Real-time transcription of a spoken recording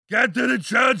Get to the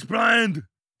church blind!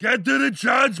 Get to the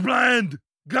church blind!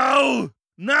 Go!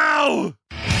 Now!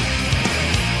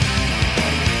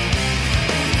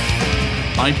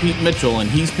 I'm Pete Mitchell, and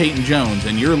he's Peyton Jones,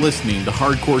 and you're listening to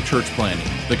Hardcore Church Planting,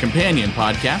 the companion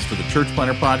podcast for the Church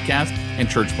Planter Podcast and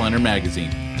Church Planter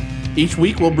Magazine. Each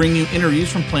week, we'll bring you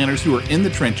interviews from planters who are in the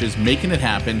trenches making it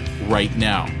happen right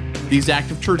now. These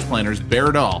active church planters bear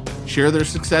it all, share their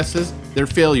successes, their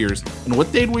failures, and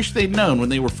what they'd wish they'd known when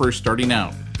they were first starting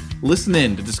out. Listen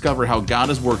in to discover how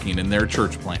God is working in their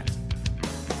church plant.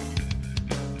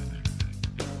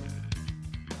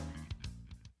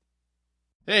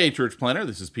 Hey, Church Planter,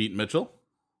 this is Pete Mitchell.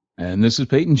 And this is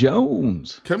Peyton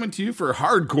Jones. Coming to you for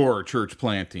Hardcore Church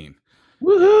Planting.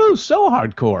 Woohoo, so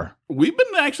hardcore. We've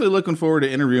been actually looking forward to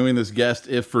interviewing this guest,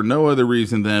 if for no other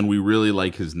reason than we really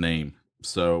like his name.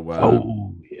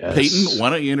 So, yes. Peyton, why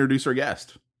don't you introduce our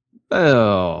guest?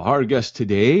 Oh, our guest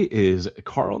today is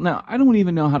Carl. Now, I don't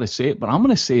even know how to say it, but I'm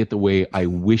going to say it the way I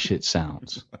wish it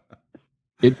sounds.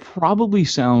 It probably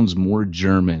sounds more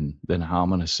German than how I'm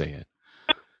going to say it.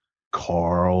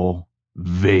 Carl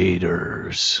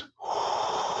Vaders.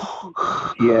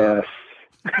 Yes.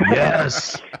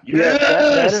 Yes.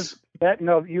 Yes.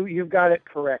 No, you've got it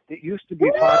correct. It used to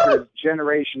be popular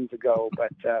generations ago,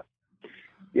 but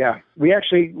yeah, we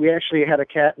actually had a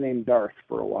cat named Darth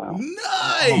for a while.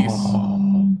 Nice.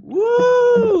 Oh,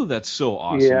 woo! That's so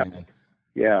awesome. Yeah. Man.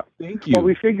 Yeah. Thank you. Well,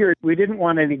 we figured we didn't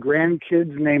want any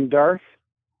grandkids named Darth,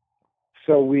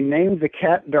 so we named the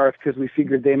cat Darth because we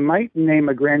figured they might name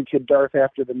a grandkid Darth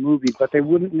after the movie, but they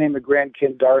wouldn't name a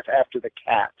grandkid Darth after the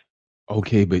cat.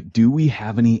 Okay, but do we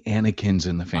have any Anakins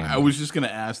in the family? I was just going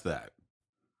to ask that.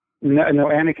 No,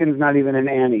 Anakin's not even an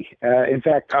Annie. In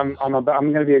fact, I'm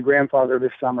going to be a grandfather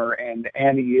this summer, and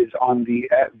Annie is on the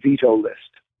veto list.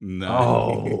 Nice.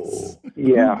 Oh,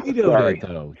 yeah. Who vetoed it,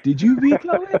 though? Did you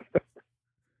veto it?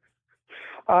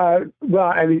 Well,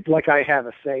 I mean, like I have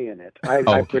a say in it.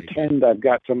 I pretend I've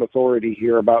got some authority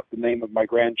here about the name of my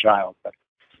grandchild. But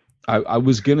I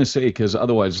was gonna say, because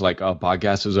otherwise, like,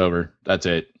 podcast is over. That's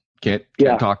it. Can't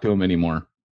talk to him anymore.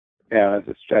 Yeah,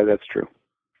 that's true.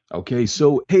 Okay,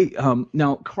 so hey,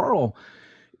 now Carl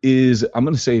is. I'm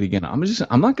gonna say it again. I'm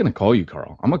not gonna call you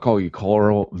Carl. I'm gonna call you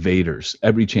Carl Vaders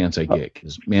every chance I get.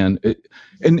 Because man,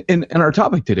 and our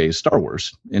topic today is Star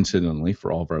Wars. Incidentally,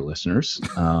 for all of our listeners.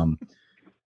 But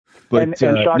and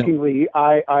shockingly,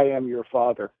 I am your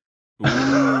father.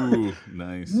 Ooh,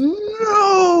 nice.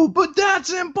 No, but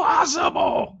that's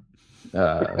impossible.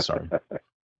 Sorry.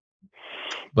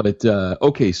 But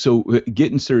okay, so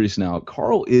getting serious now.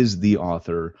 Carl is the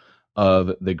author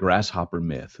of The Grasshopper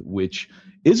Myth, which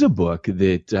is a book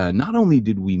that not only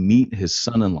did we meet his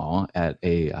son-in-law at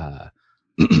a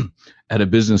at a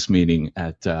business meeting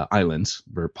at Islands,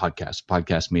 or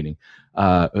podcast meeting.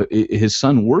 His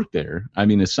son worked there. I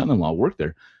mean, his son-in-law worked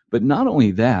there. But not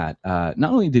only that,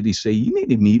 not only did he say, you need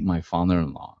to meet my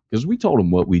father-in-law, because we told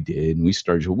him what we did, and we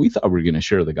thought we were going to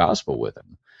share the gospel with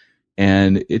him.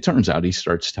 And it turns out he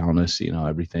starts telling us,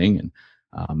 everything.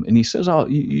 And he says, oh,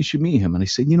 you should meet him. And I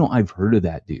said, I've heard of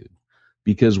that dude.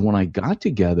 Because when I got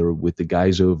together with the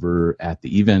guys over at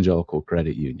the Evangelical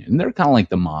Credit Union, and they're kind of like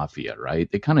the mafia, right?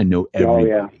 They kind of know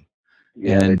everybody. Oh,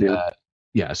 yeah. And they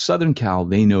do. Southern Cal,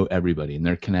 they know everybody and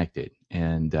they're connected.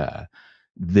 And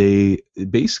they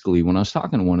basically, when I was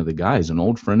talking to one of the guys, an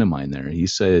old friend of mine there, he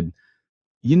said,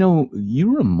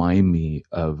 you remind me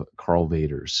of Carl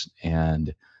Vaders.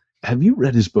 And have you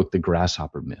read his book, The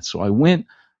Grasshopper Myth? So I went,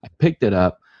 I picked it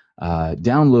up.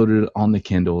 Downloaded it on the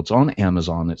Kindle. It's on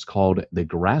Amazon. It's called The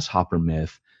Grasshopper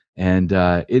Myth. And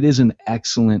it is an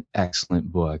excellent,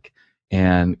 excellent book.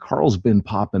 And Carl's been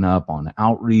popping up on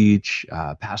Outreach,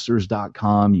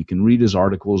 pastors.com. You can read his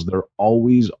articles. They're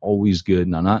always, always good.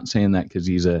 And I'm not saying that because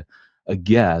he's a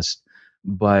guest,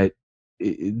 but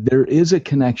there is a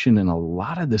connection in a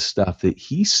lot of the stuff that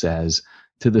he says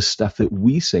to the stuff that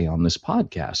we say on this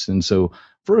podcast. And so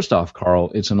first off,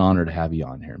 Carl, it's an honor to have you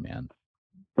on here, man.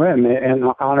 Well, and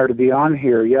an honor to be on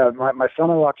here. Yeah, my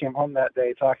son-in-law came home that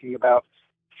day talking about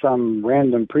some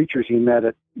random preachers he met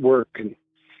at work and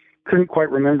couldn't quite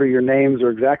remember your names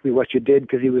or exactly what you did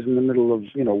because he was in the middle of,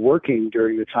 working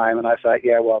during the time. And I thought,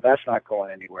 yeah, well, that's not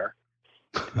going anywhere.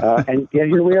 And yet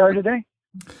here we are today.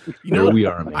 We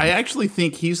are. Man. I actually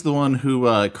think he's the one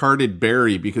who carded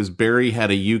Barry because Barry had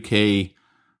a UK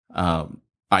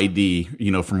ID,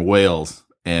 from Wales,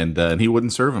 and he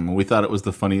wouldn't serve him. And we thought it was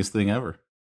the funniest thing ever.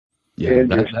 Yeah,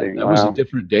 that was a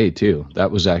different day too.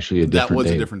 That was actually a different day. That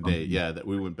was a different day. Yeah, that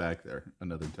we went back there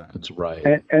another time. That's right.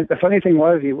 And the funny thing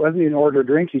was, he wasn't even ordered a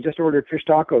drink. He just ordered fish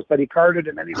tacos, but he carded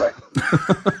him anyway.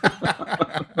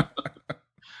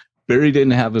 Barry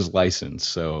didn't have his license,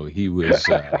 so he was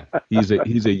he's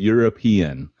a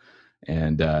European,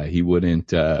 and he wouldn't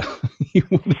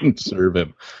serve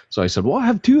him. So I said, "Well, I'll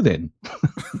have two then."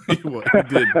 He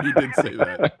did say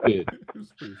that. It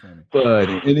was pretty funny. But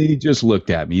and he just looked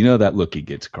at me. You know that look he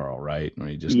gets, Carl, right? When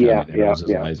he just kind of narrows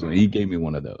his eyes, and he gave me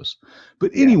one of those.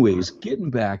 But anyways, getting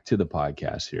back to the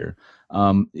podcast here,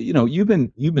 you've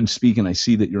been speaking. I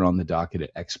see that you're on the docket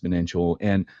at Exponential,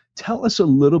 and tell us a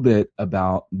little bit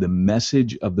about the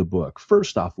message of the book.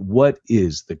 First off, what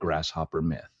is the grasshopper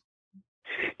myth?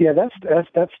 Yeah, that's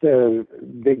the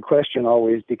big question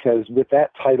always, because with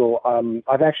that title,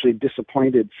 I've actually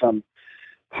disappointed some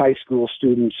high school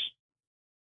students'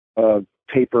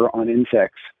 paper on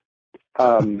insects.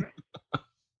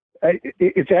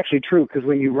 It's actually true, because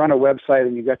when you run a website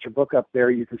and you got your book up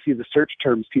there, you can see the search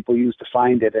terms people use to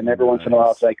find it, and every once in a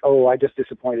while it's like, oh, I just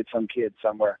disappointed some kid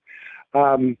somewhere.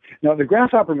 Now, the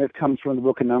grasshopper myth comes from the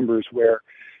book of Numbers, where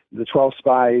the 12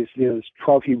 spies,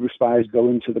 12 Hebrew spies go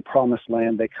into the promised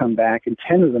land. They come back, and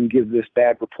 10 of them give this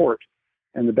bad report.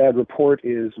 And the bad report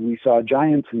is, we saw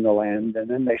giants in the land. And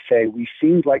then they say, we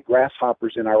seemed like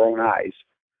grasshoppers in our own eyes,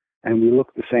 and we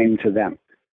look the same to them.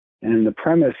 And the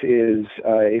premise is,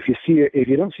 if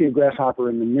you don't see a grasshopper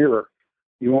in the mirror,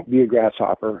 you won't be a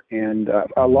grasshopper. And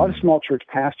a lot of small church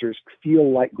pastors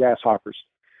feel like grasshoppers.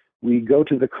 We go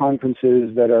to the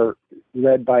conferences that are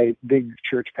led by big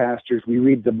church pastors. We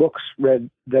read the books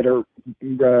that are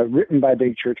written by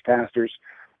big church pastors.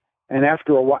 And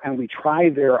after a while, and we try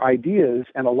their ideas,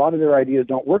 and a lot of their ideas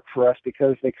don't work for us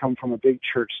because they come from a big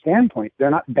church standpoint.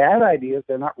 They're not bad ideas.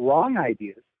 They're not wrong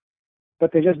ideas,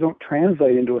 but they just don't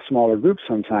translate into a smaller group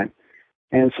sometimes.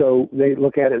 And so they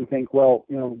look at it and think, well,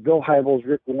 Bill Hybels,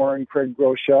 Rick Warren, Craig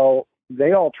Groeschel,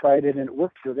 they all tried it and it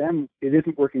worked for them. It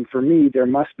isn't working for me. There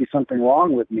must be something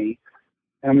wrong with me.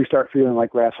 And we start feeling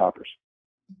like grasshoppers.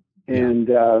 Yeah. And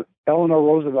Eleanor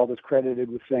Roosevelt is credited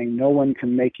with saying, no one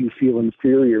can make you feel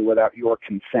inferior without your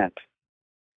consent.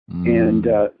 And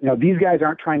these guys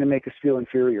aren't trying to make us feel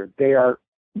inferior. They are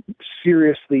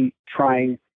seriously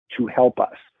trying to help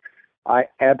us. I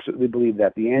absolutely believe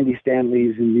that. The Andy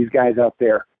Stanleys and these guys out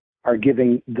there are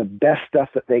giving the best stuff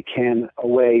that they can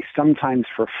away, sometimes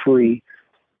for free,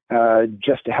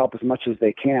 just to help as much as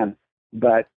they can.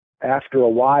 But after a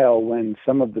while, when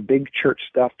some of the big church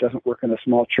stuff doesn't work in a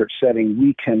small church setting,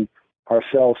 we can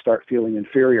ourselves start feeling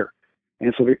inferior.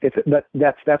 And so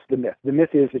that's the myth. The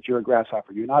myth is that you're a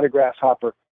grasshopper. You're not a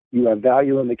grasshopper. You have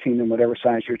value in the kingdom, whatever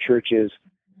size your church is.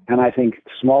 And I think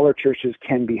smaller churches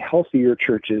can be healthier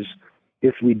churches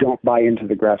if we don't buy into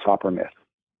the grasshopper myth.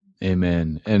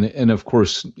 Amen. And of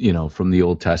course, from the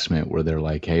Old Testament, where they're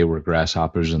like, hey, we're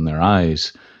grasshoppers in their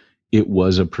eyes, it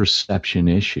was a perception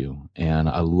issue. And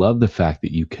I love the fact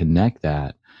that you connect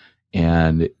that,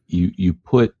 and you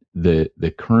put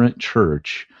the current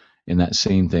church in that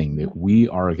same thing,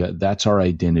 that that's our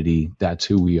identity, that's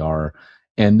who we are.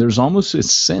 And there's almost a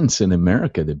sense in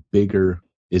America that bigger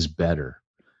is better.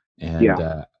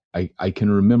 And I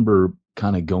can remember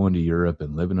kind of going to Europe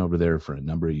and living over there for a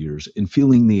number of years and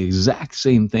feeling the exact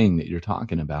same thing that you're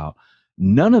talking about.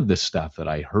 None of the stuff that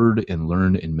I heard and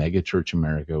learned in Megachurch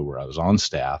America, where I was on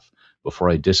staff before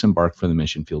I disembarked from the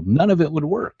mission field, none of it would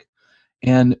work.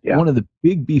 And one of the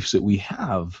big beefs that we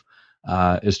have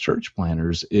as church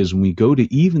planners is when we go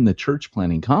to even the church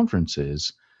planning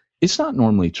conferences, it's not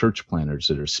normally church planners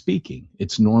that are speaking.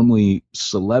 It's normally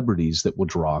celebrities that will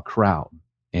draw a crowd.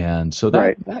 And so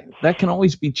that can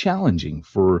always be challenging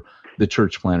for the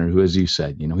church planner who, as you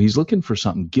said, he's looking for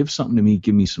something, give something to me,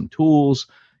 give me some tools,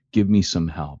 give me some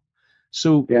help.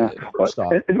 So first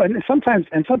off, and sometimes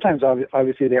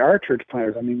obviously they are church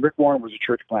planners. I mean, Rick Warren was a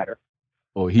church planner.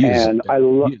 Oh, he is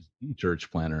the church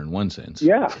planner in one sense.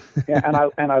 And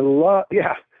I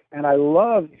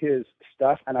love his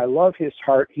stuff, and I love his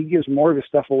heart. He gives more of his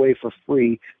stuff away for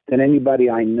free than anybody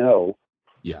I know.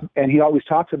 Yeah. And he always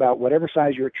talks about whatever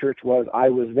size your church was, I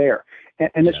was there.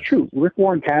 And it's true. Rick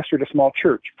Warren pastored a small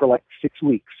church for like 6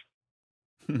 weeks.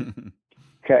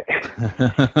 Okay.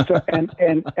 So,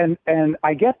 and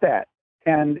I get that.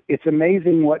 And it's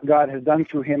amazing what God has done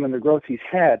through him and the growth he's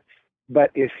had. But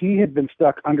if he had been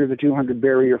stuck under the 200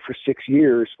 barrier for 6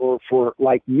 years, or for,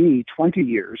 like me, 20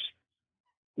 years,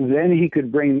 then he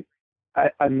could bring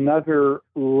another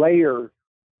layer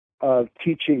of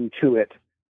teaching to it,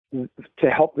 to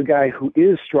help the guy who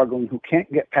is struggling, who can't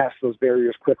get past those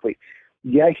barriers quickly.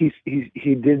 Yeah, he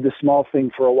did the small thing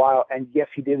for a while, and yes,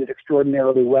 he did it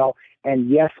extraordinarily well, and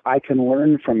yes, I can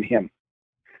learn from him.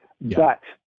 Yeah. But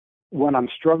when I'm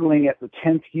struggling at the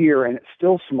 10th year and it's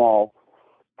still small,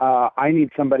 I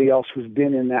need somebody else who's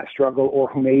been in that struggle, or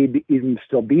who may even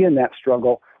still be in that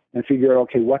struggle, and figure out,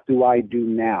 okay, what do I do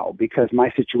now? Because my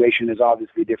situation is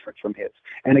obviously different from his.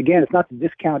 And again, it's not to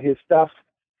discount his stuff.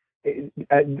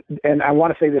 And I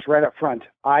want to say this right up front.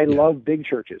 I love big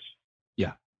churches.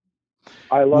 Yeah.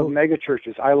 I love mega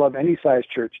churches. I love any size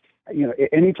church. You know,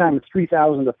 anytime it's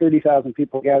 3,000 to 30,000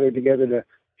 people gathered together to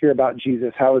hear about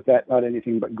Jesus, how is that not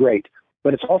anything but great?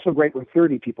 But it's also great when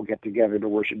 30 people get together to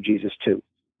worship Jesus too.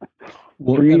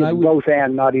 Well, for me, it's both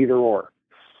and, not either or.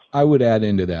 I would add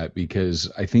into that,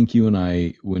 because I think you and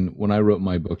I, when I wrote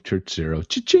my book, Church Zero,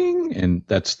 cha-ching, and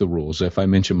that's the rules. If I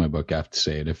mention my book, I have to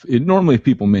say it. Normally, if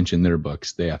people mention their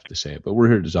books, they have to say it. But we're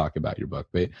here to talk about your book.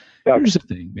 But here's the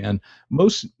thing, man.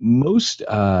 Most,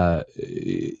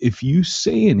 if you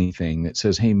say anything that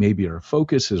says, "Hey, maybe our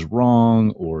focus is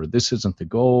wrong," or "This isn't the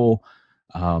goal,"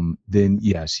 then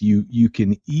yes, you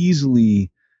can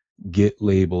easily get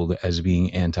labeled as being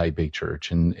anti-big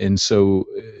church, and so.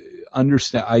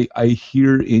 Understand, I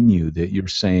hear in you that you're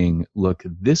saying, look,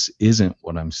 this isn't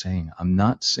what I'm saying. I'm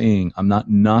not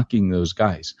knocking those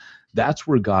guys. That's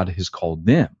where God has called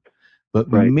them. But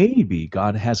maybe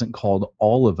God hasn't called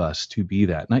all of us to be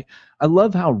that. And I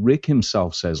love how Rick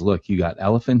himself says, look, you got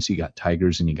elephants, you got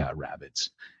tigers, and you got rabbits.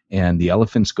 And the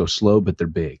elephants go slow, but they're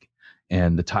big.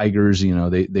 And the tigers, you know,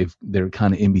 they're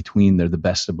kind of in between. They're the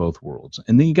best of both worlds.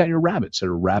 And then you got your rabbits that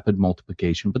are rapid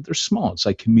multiplication, but they're small. It's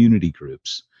like community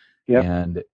groups. Yeah.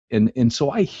 And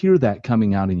so I hear that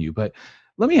coming out in you. But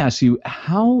let me ask you,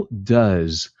 how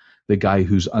does the guy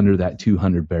who's under that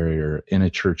 200 barrier in a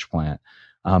church plant,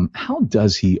 how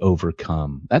does he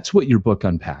overcome? That's what your book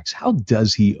unpacks. How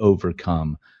does he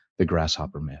overcome the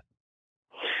grasshopper myth?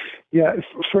 Yeah,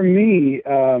 for me,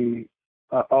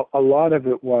 a lot of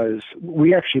it was,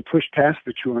 we actually pushed past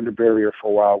the 200 barrier for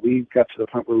a while. We got to the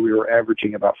point where we were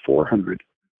averaging about 400.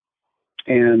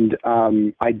 And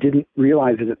I didn't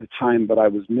realize it at the time, but I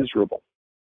was miserable.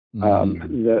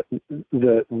 The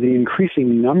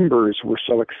increasing numbers were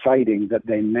so exciting that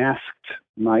they masked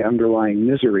my underlying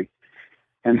misery.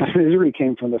 And the misery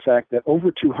came from the fact that over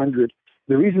 200,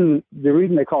 the reason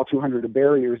they call 200 a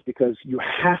barrier is because you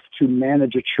have to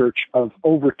manage a church of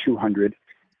over 200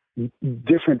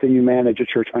 different than you manage a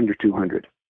church under 200.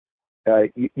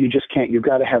 You just can't. You've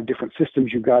got to have different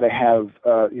systems. You've got to have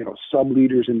sub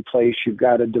leaders in place. You've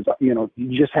got to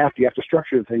you have to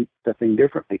structure the thing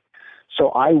differently. So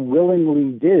I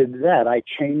willingly did that. I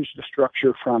changed the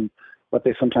structure from what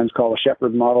they sometimes call a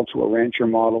shepherd model to a rancher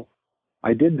model.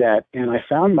 I did that, and I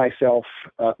found myself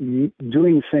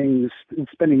doing things,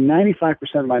 spending 95%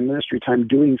 of my ministry time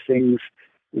doing things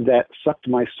that sucked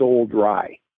my soul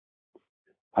dry.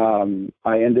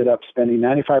 I ended up spending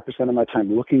 95% of my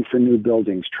time looking for new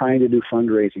buildings, trying to do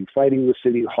fundraising, fighting with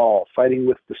City Hall, fighting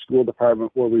with the school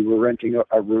department where we were renting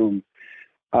a room,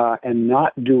 and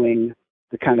not doing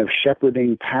the kind of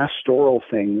shepherding pastoral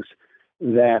things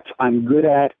that I'm good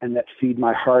at and that feed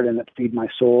my heart and that feed my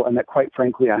soul and that, quite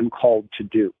frankly, I'm called to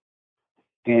do.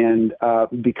 And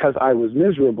because I was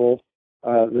miserable,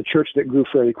 the church that grew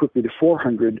fairly quickly to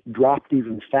 400 dropped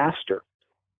even faster.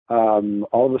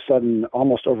 All of a sudden,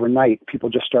 almost overnight, people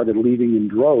just started leaving in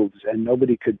droves, and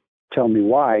nobody could tell me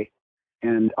why.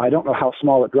 And I don't know how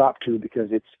small it dropped to, because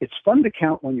it's fun to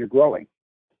count when you're growing.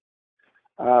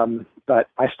 But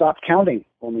I stopped counting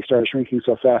when we started shrinking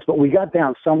so fast. But we got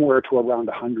down somewhere to around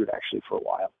 100 actually for a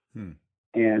while.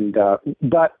 And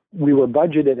but we were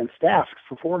budgeted and staffed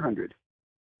for 400.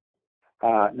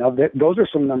 Now those are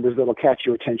some numbers that'll catch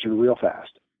your attention real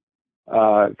fast.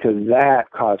 Because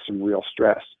that caused some real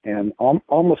stress and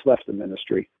almost left the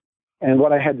ministry. And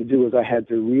what I had to do was I had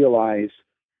to realize,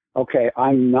 okay,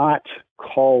 I'm not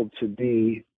called to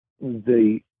be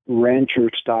the rancher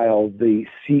style, the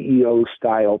CEO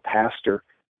style pastor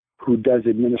who does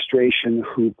administration,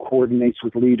 who coordinates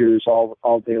with leaders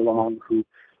all day long, who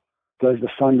does the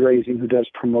fundraising, who does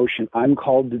promotion. I'm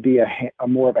called to be a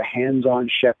more of a hands-on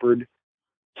shepherd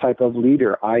type of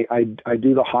leader. I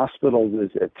do the hospital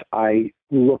visits. I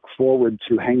look forward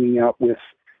to hanging out with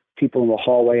people in the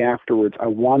hallway afterwards. I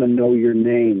want to know your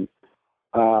name.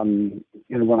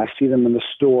 When I see them in the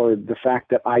store, the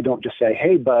fact that I don't just say,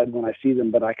 "Hey, bud," when I see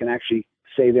them, but I can actually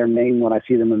say their name when I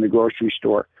see them in the grocery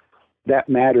store. That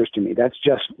matters to me.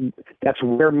 That's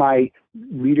where my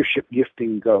leadership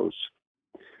gifting goes.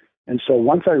 And so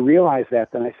once I realized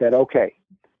that, then I said, okay,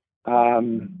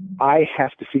 I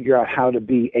have to figure out how to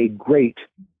be a great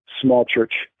small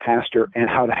church pastor and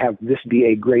how to have this be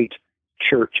a great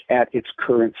church at its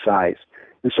current size.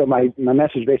 And so my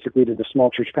message basically to the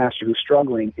small church pastor who's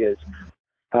struggling is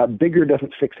bigger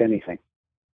doesn't fix anything.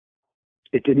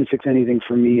 It didn't fix anything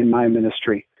for me in my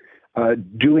ministry.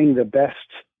 Doing the best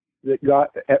that God,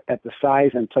 at the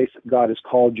size and place that God has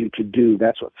called you to do,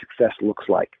 that's what success looks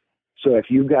like. So if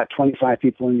you've got 25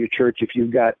 people in your church, if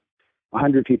you've got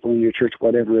 100 people in your church,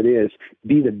 whatever it is,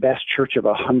 be the best church of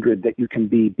 100 that you can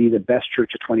be. Be the best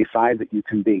church of 25 that you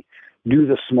can be. Do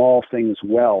the small things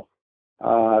well,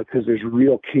 because there's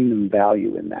real kingdom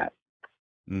value in that.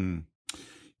 Mm.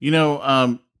 You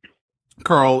know,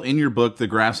 Carl, in your book, The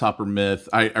Grasshopper Myth,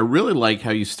 I really like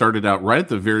how you started out right at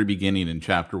the very beginning in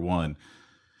chapter 1.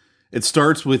 It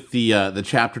starts with the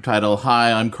chapter title,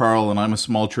 "Hi, I'm Carl, and I'm a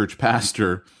small church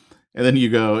pastor." And then you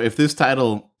go, if this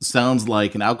title sounds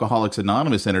like an Alcoholics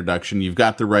Anonymous introduction, you've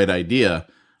got the right idea.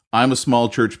 I'm a small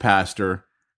church pastor,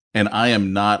 and I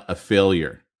am not a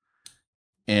failure.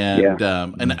 And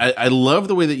I love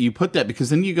the way that you put that, because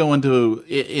then you go into,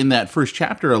 in that first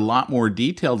chapter, a lot more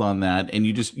detailed on that, and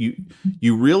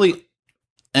you really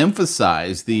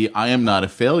emphasize the I am not a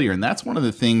failure. And that's one of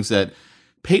the things that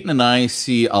Peyton and I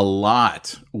see a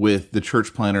lot with the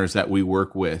church planners that we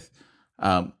work with.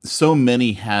 So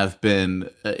many have been,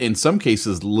 in some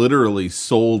cases, literally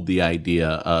sold the idea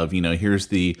of, here's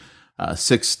the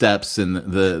 6 steps and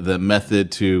the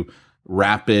method to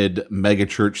rapid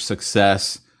megachurch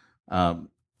success. And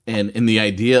the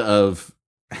idea of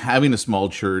having a small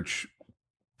church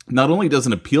not only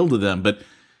doesn't appeal to them, but,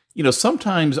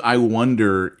 sometimes I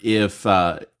wonder if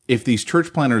these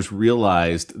church planners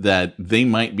realized that they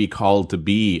might be called to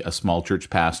be a small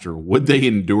church pastor, would they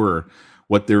endure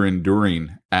what they're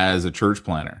enduring as a church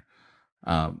planner?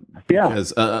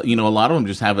 Because, a lot of them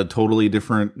just have a totally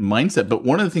different mindset. But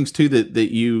one of the things too,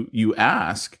 that you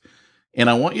ask, and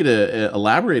I want you to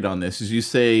elaborate on this, is you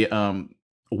say,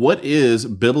 what is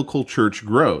biblical church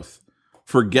growth?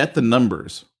 Forget the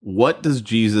numbers. What does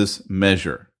Jesus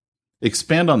measure?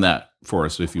 Expand on that for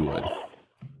us, if you would.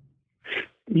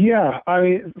 Yeah, I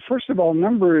mean, first of all,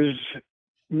 numbers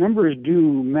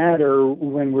do matter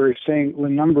when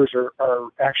numbers are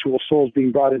actual souls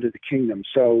being brought into the kingdom.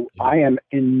 So I am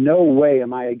in no way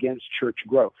am I against church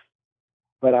growth,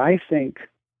 but I think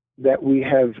that we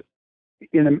have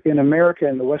in America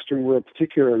and the Western world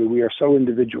particularly, we are so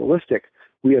individualistic.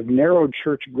 We have narrowed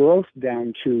church growth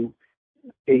down to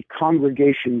a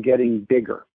congregation getting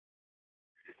bigger.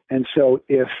 And so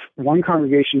if one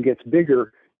congregation gets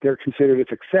bigger, they're considered a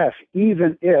success,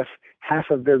 even if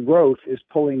half of their growth is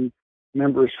pulling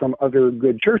members from other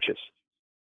good churches.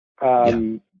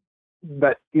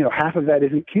 But, half of that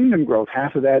isn't kingdom growth.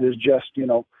 Half of that is just,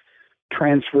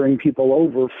 transferring people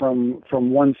over from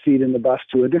one seat in the bus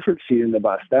to a different seat in the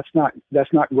bus. That's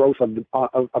not growth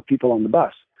of people on the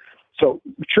bus. So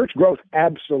church growth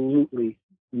absolutely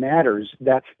matters.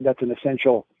 That's an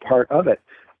essential part of it.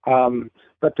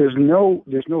 But there's no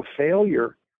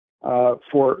failure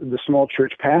for the small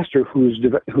church pastor who's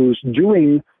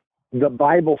doing the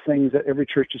Bible things that every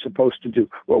church is supposed to do.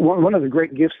 Well, one of the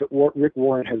great gifts that Rick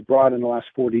Warren has brought in the last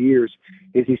 40 years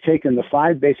is he's taken the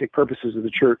 5 basic purposes of the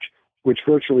church, which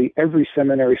virtually every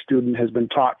seminary student has been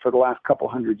taught for the last couple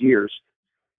hundred years,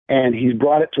 and he's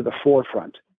brought it to the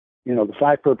forefront. The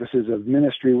 5 purposes of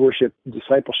ministry, worship,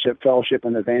 discipleship, fellowship,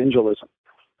 and evangelism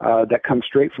that come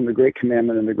straight from the Great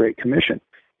Commandment and the Great Commission.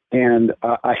 And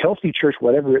a healthy church,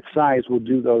 whatever its size, will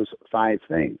do those 5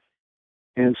 things.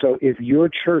 And so if your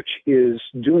church is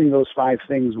doing those 5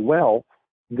 things well,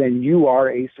 then you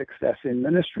are a success in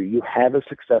ministry. You have a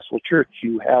successful church.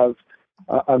 You have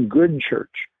a good church.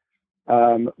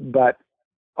 But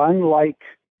unlike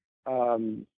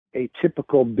a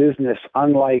typical business,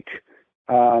 unlike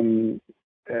some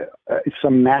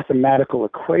mathematical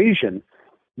equation,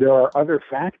 there are other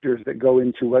factors that go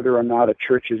into whether or not a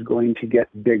church is going to get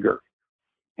bigger.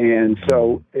 And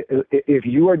so if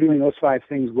you are doing those 5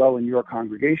 things well in your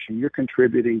congregation, you're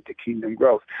contributing to kingdom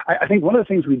growth. I think one of the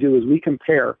things we do is we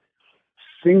compare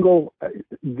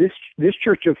this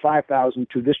church of 5,000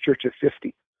 to this church of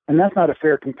 50. And that's not a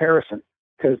fair comparison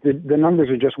because the numbers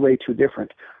are just way too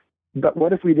different. But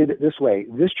what if we did it this way?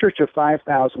 This church of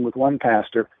 5,000 with one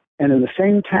pastor, and in the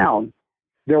same town,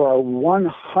 there are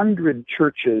 100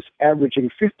 churches averaging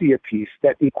 50 apiece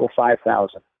that equal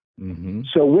 5,000. Mm-hmm.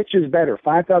 So which is better,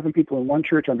 5,000 people in one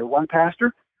church under one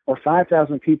pastor, or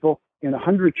 5,000 people in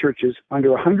 100 churches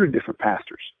under 100 different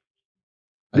pastors?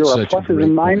 There are pluses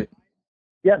and minuses.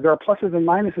 Yeah, there are pluses and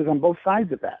minuses on both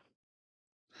sides of that.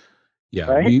 Yeah,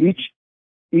 right?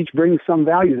 Each brings some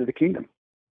value to the kingdom.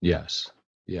 Yes.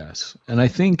 And I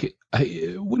think,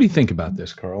 what do you think about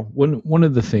this, Carl? One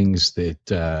of the things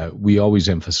that we always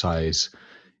emphasize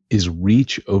is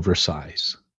reach over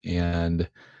size. And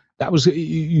that was,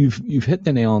 you've hit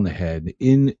the nail on the head.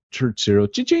 In Church Zero,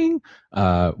 cha-ching,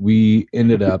 we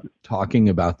ended up talking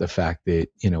about the fact that,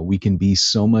 we can be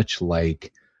so much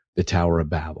like the Tower of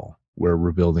Babel, where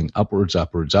we're building upwards,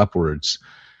 upwards, upwards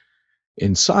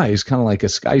in size, kind of like a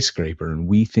skyscraper. And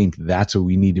we think that's what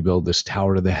we need to build, this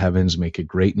tower to the heavens, make a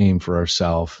great name for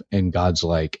ourselves. And God's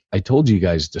like, I told you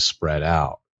guys to spread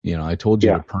out. I told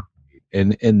you to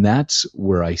permeate. And that's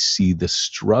where I see the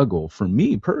struggle for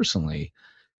me personally,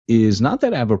 is not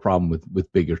that I have a problem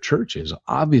with bigger churches.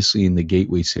 Obviously, in the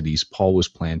gateway cities, Paul was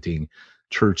planting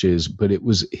churches, but it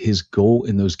was his goal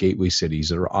in those gateway cities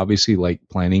that are obviously like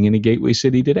planting in a gateway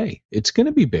city today. It's going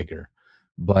to be bigger.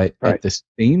 But at the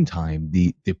same time,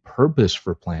 the purpose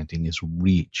for planting is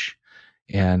reach.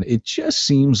 And it just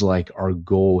seems like our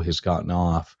goal has gotten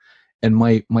off. And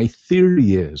my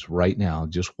theory is right now,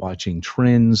 just watching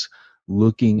trends,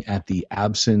 looking at the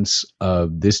absence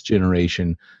of this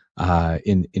generation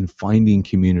in finding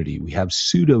community. We have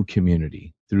pseudo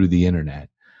community through the internet.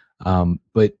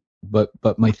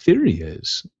 But my theory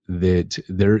is that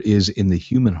there is in the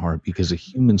human heart, because the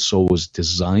human soul was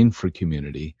designed for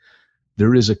community,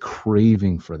 there is a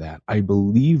craving for that. I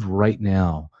believe right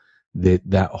now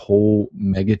that whole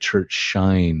megachurch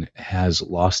shine has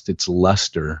lost its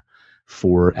luster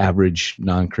for average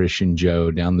non-Christian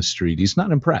Joe down the street. He's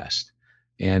not impressed.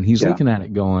 And he's looking at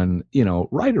it going,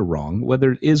 right or wrong,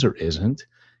 whether it is or isn't,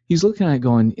 he's looking at it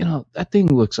going, that thing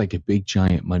looks like a big,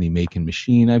 giant money-making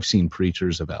machine. I've seen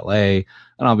preachers of LA, and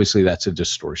obviously that's a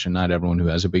distortion. Not everyone who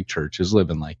has a big church is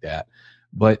living like that.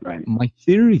 But my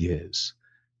theory is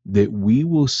that we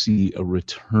will see a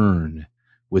return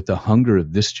with the hunger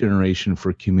of this generation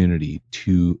for community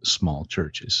to small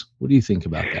churches. What do you think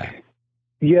about that?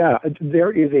 Yeah,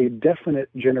 there is a definite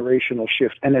generational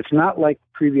shift, and it's not like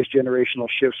previous generational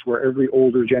shifts where every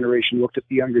older generation looked at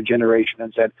the younger generation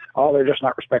and said, "Oh, they're just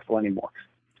not respectful anymore."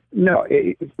 No,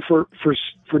 for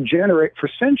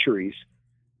centuries,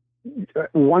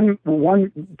 one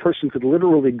person could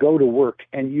literally go to work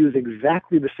and use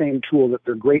exactly the same tool that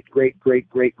their great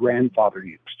grandfather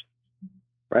used.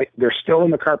 Right? They're still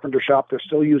in the carpenter shop. They're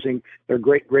still using their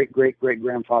great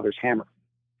grandfather's hammer.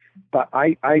 But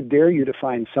I dare you to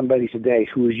find somebody today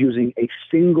who is using a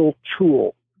single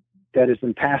tool that has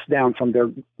been passed down from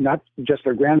not just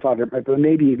their grandfather, but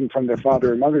maybe even from their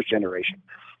father and mother's generation.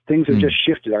 Things have just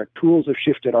shifted. Our tools have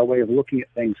shifted. Our way of looking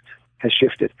at things has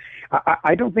shifted.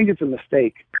 I don't think it's a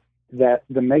mistake that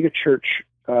the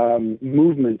megachurch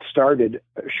movement started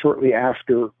shortly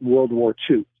after World War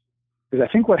II. Because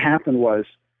I think what happened was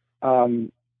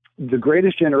the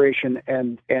greatest generation,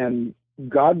 and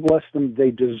God bless them,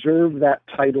 they deserve that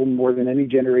title more than any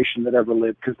generation that ever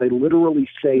lived, because they literally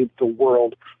saved the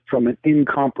world from an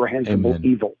incomprehensible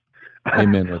evil.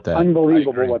 Amen with that.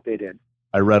 Unbelievable what they did.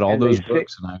 I read all those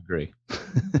books, and I agree.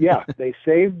 Yeah, they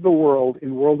saved the world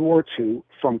in World War II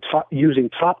from using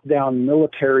top-down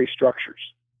military structures.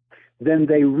 Then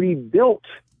they rebuilt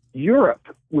Europe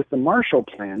with the Marshall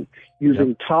Plan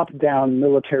using top-down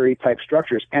military-type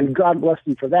structures. And God bless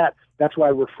them for that. That's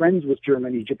why we're friends with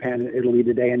Germany, Japan, and Italy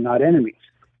today and not enemies,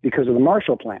 because of the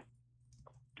Marshall Plan.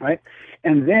 Right?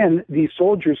 And then these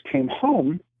soldiers came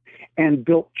home and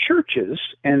built churches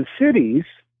and cities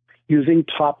using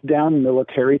top-down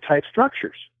military-type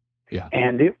structures. Yeah.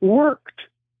 And it worked.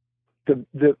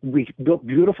 We built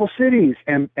beautiful cities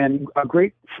and a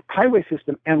great highway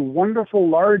system and wonderful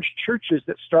large churches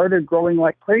that started growing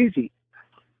like crazy.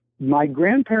 My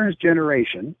grandparents'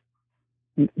 generation,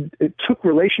 it took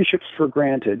relationships for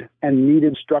granted and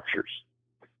needed structures.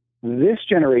 This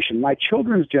generation, my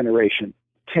children's generation,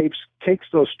 takes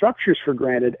those structures for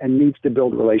granted and needs to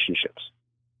build relationships.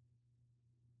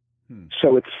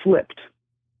 So it's flipped.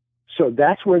 So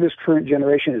that's where this current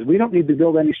generation is. We don't need to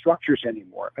build any structures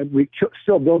anymore. We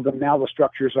still build them now. The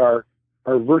structures are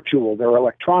virtual. They're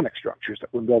electronic structures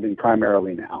that we're building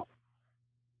primarily now.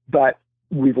 But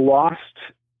we've lost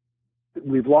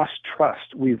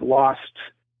trust. We've lost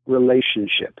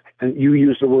relationship. And you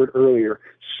used the word earlier,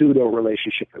 pseudo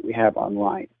relationship that we have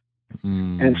online.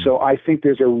 And so I think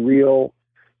there's a real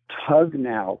tug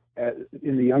now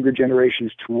in the younger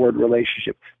generations toward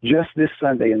relationship. Just this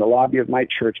Sunday in the lobby of my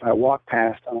church, I walked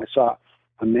past and I saw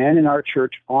a man in our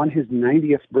church on his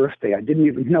 90th birthday. I didn't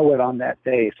even know it on that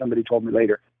day. Somebody told me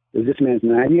later. It was this man's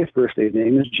 90th birthday. His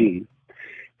name is Gene.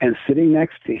 And sitting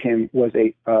next to him was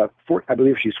I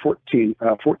believe she's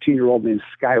 14-year-old named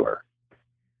Skylar.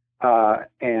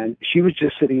 And she was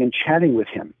just sitting and chatting with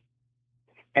him.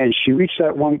 And she reached out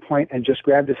at one point and just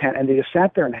grabbed his hand, and they just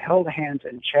sat there and held hands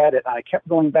and chatted. And I kept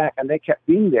going back, and they kept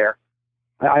being there.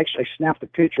 I actually snapped a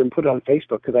picture and put it on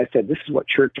Facebook because I said, this is what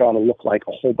church ought to look like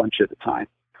a whole bunch of the time.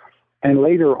 And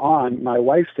later on, my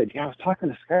wife said, I was talking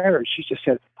to Skylar, and she just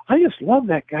said, I just love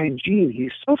that guy, Gene.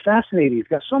 He's so fascinating. He's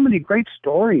got so many great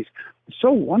stories. It's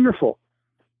so wonderful.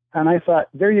 And I thought,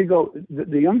 there you go.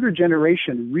 The younger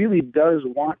generation really does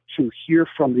want to hear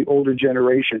from the older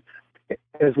generation.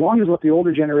 As long as what the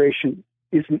older generation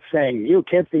isn't saying, you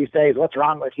kids these days, what's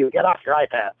wrong with you? Get off your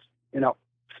iPads.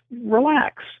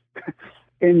 Relax.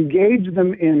 Engage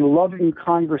them in loving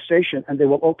conversation, and they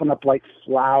will open up like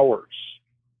flowers.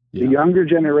 Yeah. The younger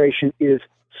generation is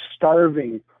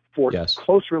starving for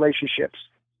close relationships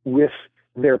with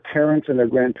their parents and their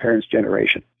grandparents'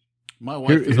 generation. My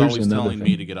wife is always telling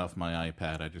me to get off my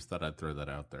iPad. I just thought I'd throw that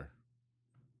out there.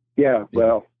 Yeah,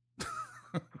 well,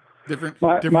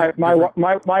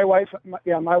 my wife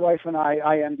and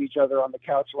I end each other on the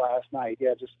couch last night.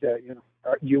 Yeah, just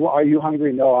are you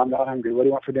hungry? No, I'm not hungry. What do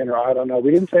you want for dinner? I don't know.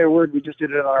 We didn't say a word. We just did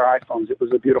it on our iPhones. It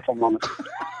was a beautiful moment.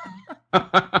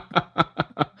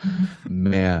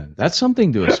 Man, that's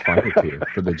something to aspire to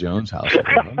for the Jones household.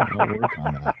 I'll work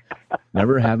on that.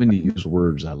 Never having to use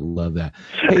words. I love that.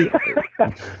 Hey,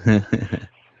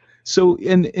 so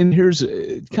and here's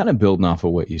kind of building off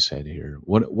of what you said here.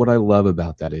 What I love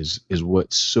about that is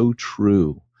what's so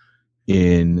true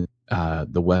in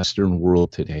the Western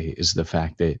world today is the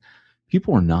fact that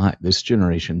people are not, this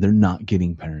generation, they're not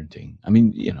getting parenting. I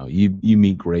mean, you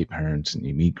meet great parents and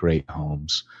you meet great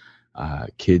homes.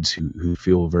 Kids who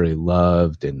feel very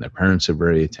loved and their parents are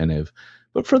very attentive.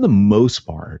 But for the most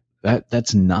part,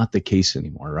 that's not the case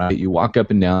anymore, right? You walk up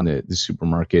and down the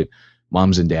supermarket,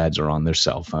 moms and dads are on their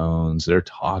cell phones, they're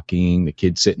talking, the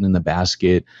kid's sitting in the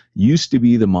basket. Used to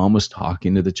be the mom was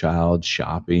talking to the child,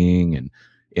 shopping and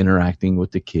interacting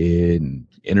with the kid and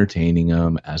entertaining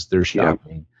them as they're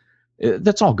shopping. Yeah.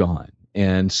 That's all gone.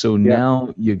 And so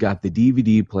now you got the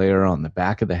DVD player on the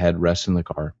back of the headrest in the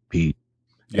car, Pete.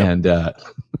 Yep. And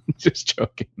just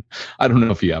joking. I don't know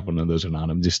if you have one of those or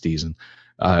not. I'm just teasing.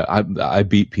 I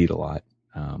beat Pete a lot.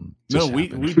 No, we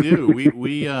do.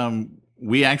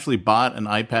 We actually bought an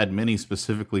iPad Mini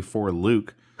specifically for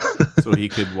Luke, so he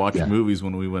could watch movies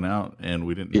when we went out, and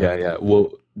we didn't. Yeah.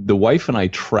 Well, the wife and I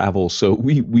travel, so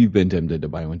we've been tempted to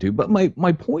buy one too. But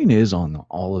my point is on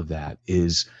all of that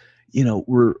is,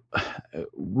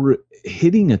 we're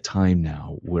hitting a time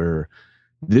now where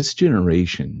this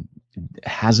generation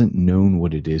hasn't known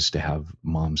what it is to have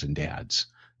moms and dads.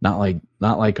 Not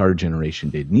like our generation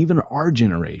did. And even our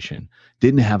generation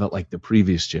didn't have it like the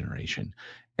previous generation.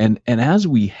 And as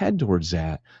we head towards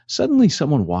that, suddenly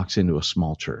someone walks into a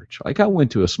small church. Like I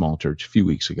went to a small church a few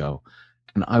weeks ago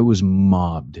and I was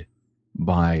mobbed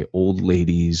by old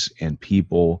ladies and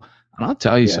people. And I'll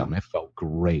tell you something, it felt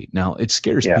great. Now it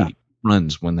scares Pete,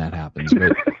 runs when that happens,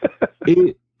 but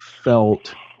it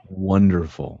felt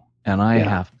wonderful. And I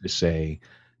have to say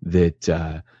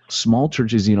that small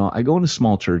churches, I go into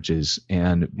small churches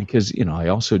and because, I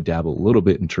also dabble a little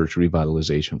bit in church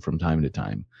revitalization from time to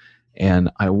time. And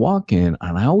I walk in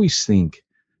and I always think,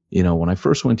 when I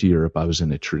first went to Europe, I was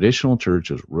in a traditional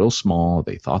church. It was real small.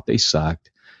 They thought they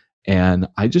sucked. And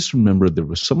I just remember there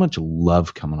was so much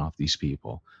love coming off these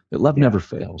people that love never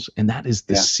fails. And that is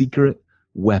the secret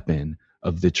weapon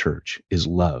of the church is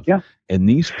love. Yeah. And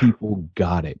these people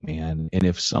got it, man. And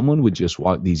if someone would just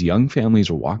walk, these young families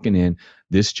are walking in,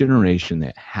 this generation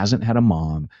that hasn't had a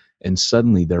mom, and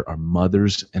suddenly there are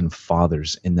mothers and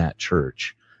fathers in that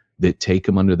church that take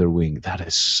them under their wing. That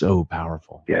is so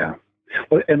powerful. Yeah.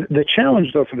 Well, and the challenge,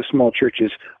 though, for the small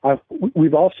churches,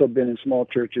 we've also been in small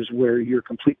churches where you're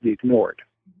completely ignored.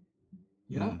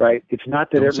 Yeah. Right? It's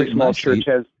not that every small church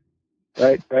has,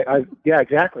 right?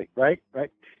 Exactly. Right.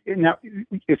 Now,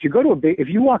 if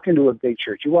you walk into a big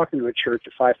church, you walk into a church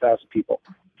of 5,000 people,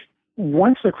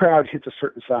 once the crowd hits a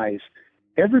certain size,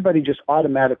 everybody just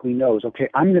automatically knows, okay,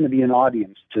 I'm going to be an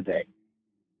audience today,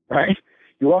 right?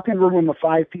 You walk into a room of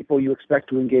 5 people, you expect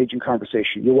to engage in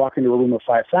conversation. You walk into a room of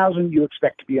 5,000, you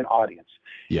expect to be an audience.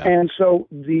 Yeah. And so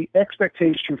the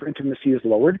expectation for intimacy is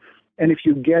lowered. And if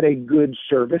you get a good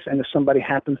service and if somebody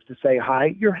happens to say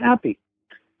hi, you're happy.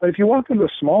 But if you walk into a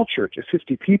small church of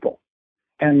 50 people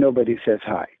and nobody says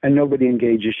hi and nobody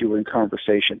engages you in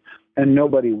conversation and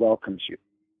nobody welcomes you,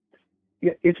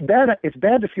 it's bad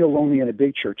to feel lonely in a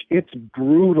big church. It's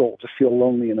brutal to feel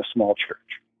lonely in a small church.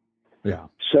 Yeah.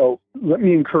 So let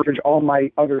me encourage all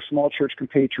my other small church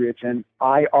compatriots, and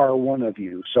I are one of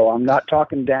you. So I'm not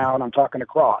talking down, I'm talking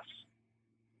across.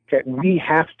 Okay, we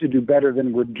have to do better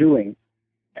than we're doing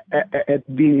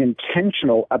at being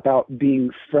intentional about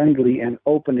being friendly and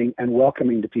opening and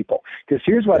welcoming to people. Because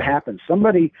here's what happens.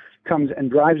 Somebody comes and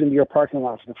drives into your parking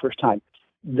lot for the first time.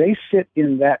 They sit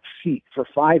in that seat for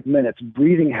 5 minutes,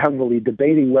 breathing heavily,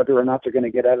 debating whether or not they're going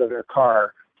to get out of their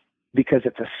car, because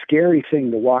it's a scary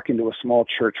thing to walk into a small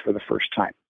church for the first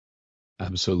time.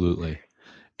 Absolutely.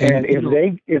 And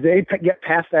if they get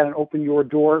past that and open your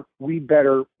door, we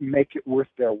better make it worth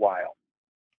their while.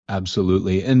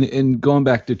 Absolutely. And going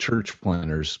back to church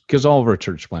planners, because all of our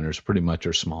church planners pretty much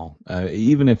are small.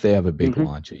 Even if they have a big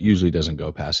launch, it usually doesn't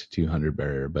go past the 200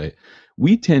 barrier. But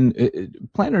we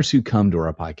planners who come to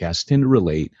our podcast tend to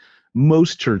relate.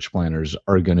 Most church planners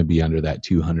are going to be under that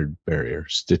 200 barrier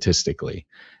statistically.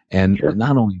 And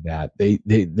not only that,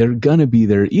 they're going to be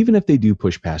there, even if they do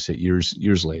push past it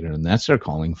years later, and that's their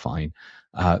calling, fine.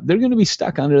 They're going to be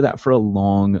stuck under that for a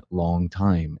long, long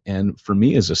time. And for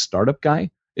me as a startup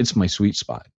guy, it's my sweet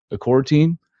spot. A core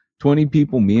team, 20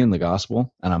 people, me and the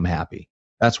gospel, and I'm happy.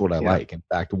 That's what I like. In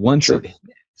fact, once it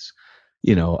hits,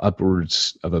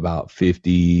 upwards of about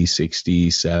 50, 60,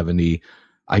 70,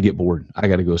 I get bored. I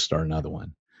got to go start another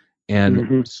one.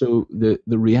 And so the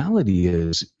reality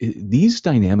is these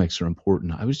dynamics are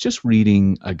important. I was just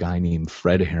reading a guy named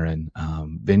Fred Herron,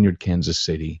 Vineyard, Kansas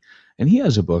City, and he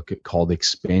has a book called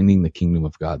Expanding the Kingdom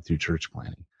of God Through Church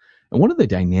Planting. And one of the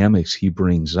dynamics he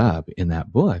brings up in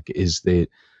that book is that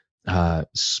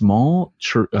small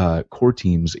core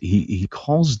teams, he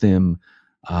calls them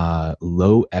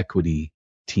low equity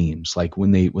teams. Like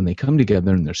when they come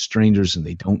together and they're strangers and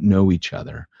they don't know each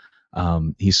other,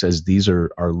 he says these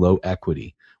are low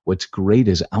equity. What's great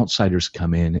is outsiders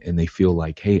come in and they feel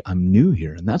like, hey, I'm new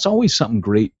here. And that's always something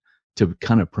great to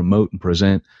kind of promote and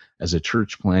present as a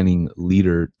church planning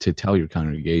leader, to tell your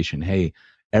congregation, hey,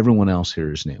 everyone else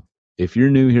here is new. If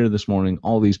you're new here this morning,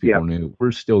 all these people are new.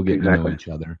 We're still getting to know each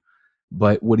other.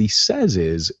 But what he says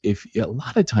is, if a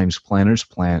lot of times planners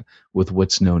plant with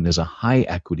what's known as a high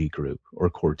equity group or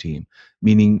core team,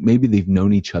 meaning maybe they've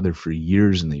known each other for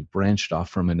years and they've branched off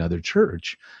from another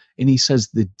church. And he says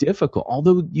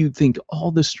although you think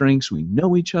all the strengths, we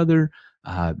know each other,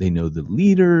 they know the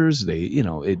leaders, they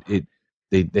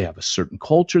have a certain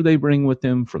culture they bring with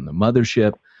them from the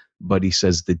mothership. But he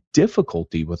says the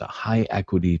difficulty with a high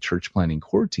equity church planting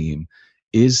core team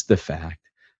is the fact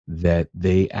that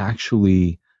they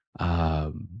actually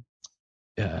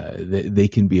they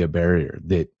can be a barrier,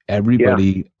 that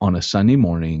everybody on a Sunday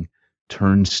morning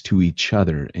turns to each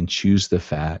other and chews the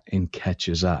fat and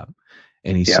catches up.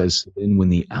 And he says, and when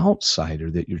the outsider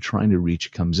that you're trying to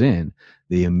reach comes in,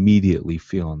 they immediately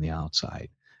feel on the outside.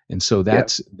 And so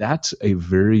that's a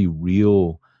very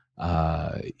real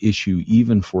issue,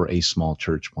 even for a small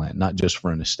church plant, not just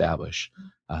for an established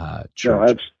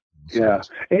church.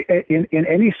 In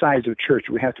any size of church,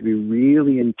 we have to be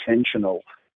really intentional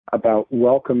about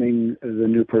welcoming the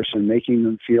new person, making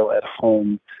them feel at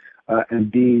home,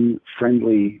 and being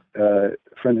friendly to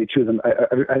them.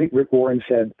 I think Rick Warren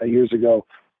said years ago,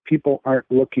 people aren't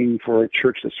looking for a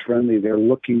church that's friendly; they're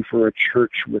looking for a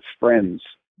church with friends.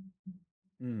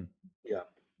 And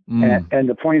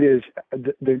the point is,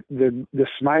 the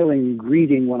smiling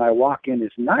greeting when I walk in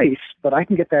is nice, but I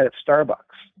can get that at Starbucks.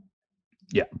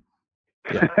 Yeah,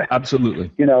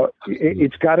 absolutely.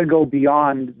 It's got to go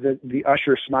beyond the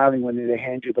usher smiling when they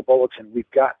hand you the bulletin. We've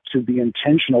got to be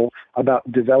intentional about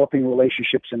developing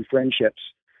relationships and friendships,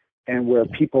 and where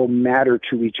people matter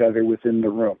to each other within the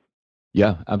room.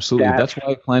 Yeah, absolutely. That's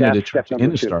why I planted a church in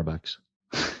a Starbucks.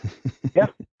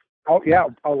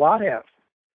 A lot have.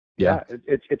 Yeah,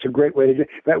 it's a great way to do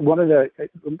that.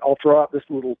 I'll throw out this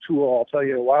little tool. I'll tell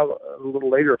you a little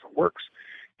later if it works.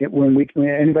 When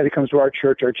anybody comes to our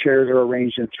church, our chairs are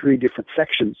arranged in 3 different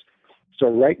sections.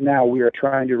 So right now we are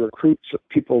trying to recruit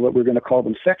people that we're going to call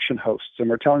them section hosts, and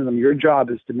we're telling them your job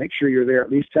is to make sure you're there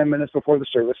at least 10 minutes before the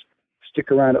service,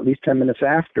 stick around at least 10 minutes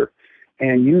after,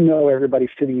 and everybody's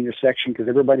sitting in your section because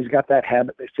everybody's got that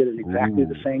habit. They sit in exactly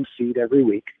the same seat every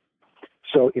week.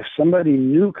 So if somebody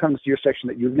new comes to your section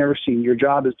that you've never seen, your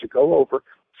job is to go over,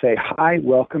 say, hi,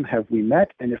 welcome, have we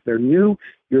met? And if they're new,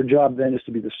 your job then is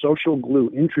to be the social glue,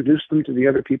 introduce them to the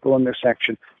other people in their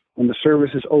section. When the service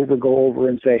is over, go over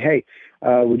and say, hey,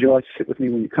 would you like to sit with me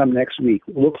when you come next week?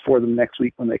 Look for them next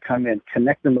week when they come in.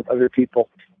 Connect them with other people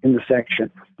in the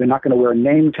section. They're not going to wear a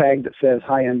name tag that says,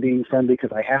 hi, I'm being friendly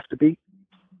because I have to be.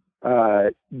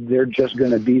 They're just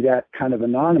going to be that kind of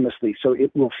anonymously. So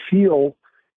it will feel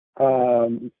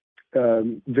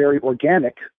very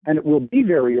organic, and it will be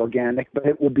very organic, but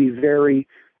it will be very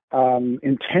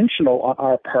intentional on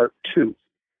our part too.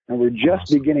 And we're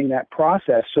just beginning that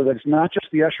process so that it's not just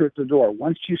the usher at the door.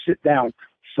 Once you sit down,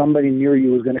 somebody near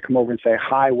you is going to come over and say,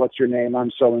 hi, what's your name?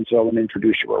 I'm so-and-so, and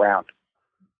introduce you around.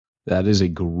 That is a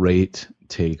great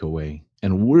takeaway.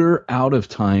 And we're out of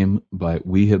time, but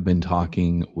we have been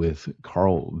talking with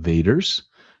Karl Vaters.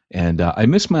 And I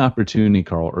missed my opportunity,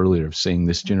 Karl, earlier of saying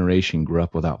this generation grew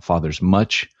up without fathers.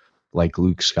 Much like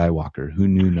Luke Skywalker, who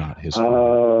knew not his father.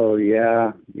 Oh,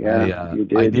 yeah. You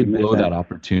did. I did blow that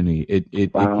opportunity.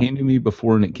 It came to me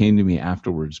before and it came to me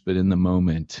afterwards, but in the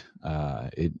moment,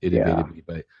 it evaded me.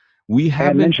 But we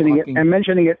have mentioning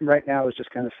it right now is just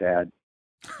kind of sad.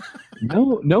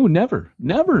 No, never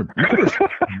in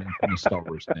a Star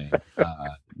Wars thing.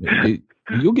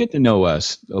 You'll get to know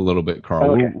us a little bit,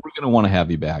 Carl. Okay. We're going to want to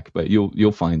have you back, but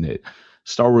you'll find that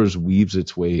Star Wars weaves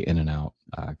its way in and out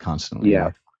constantly.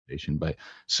 Yeah. But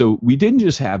so we didn't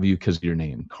just have you because of your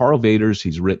name. Carl Vaders,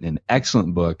 he's written an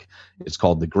excellent book. It's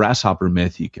called The Grasshopper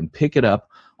Myth. You can pick it up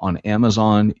on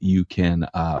Amazon. You can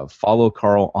follow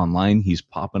Carl online. He's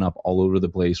popping up all over the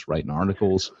place, writing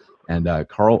articles. And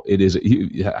Carl,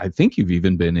 I think you've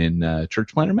even been in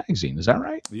Church Planter Magazine. Is that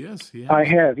right? Yes. I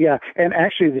have, yeah. And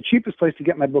actually, the cheapest place to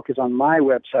get my book is on my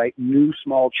website,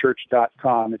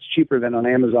 newsmallchurch.com. It's cheaper than on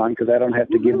Amazon because I don't have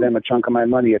to give them a chunk of my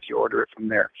money if you order it from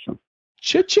there. So,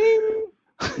 cha-ching!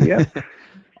 Yeah.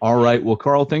 All right. Well,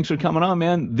 Carl, thanks for coming on,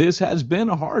 man. This has been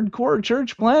Hardcore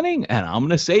Church Planting, and I'm going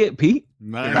to say it, Pete.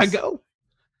 Nice. Here I go.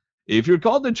 If you're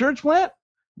called to church plant,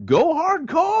 go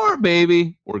hardcore,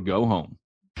 baby, or go home.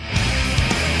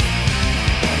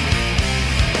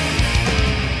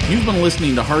 You've been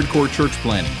listening to Hardcore Church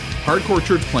Planting. Hardcore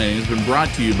Church Planting has been brought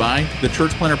to you by the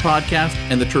Church Planter Podcast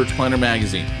and the Church Planter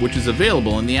Magazine, which is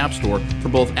available in the App Store for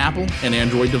both Apple and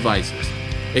Android devices.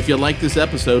 If you like this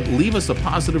episode, leave us a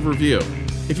positive review.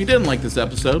 If you didn't like this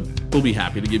episode, we'll be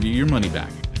happy to give you your money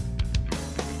back.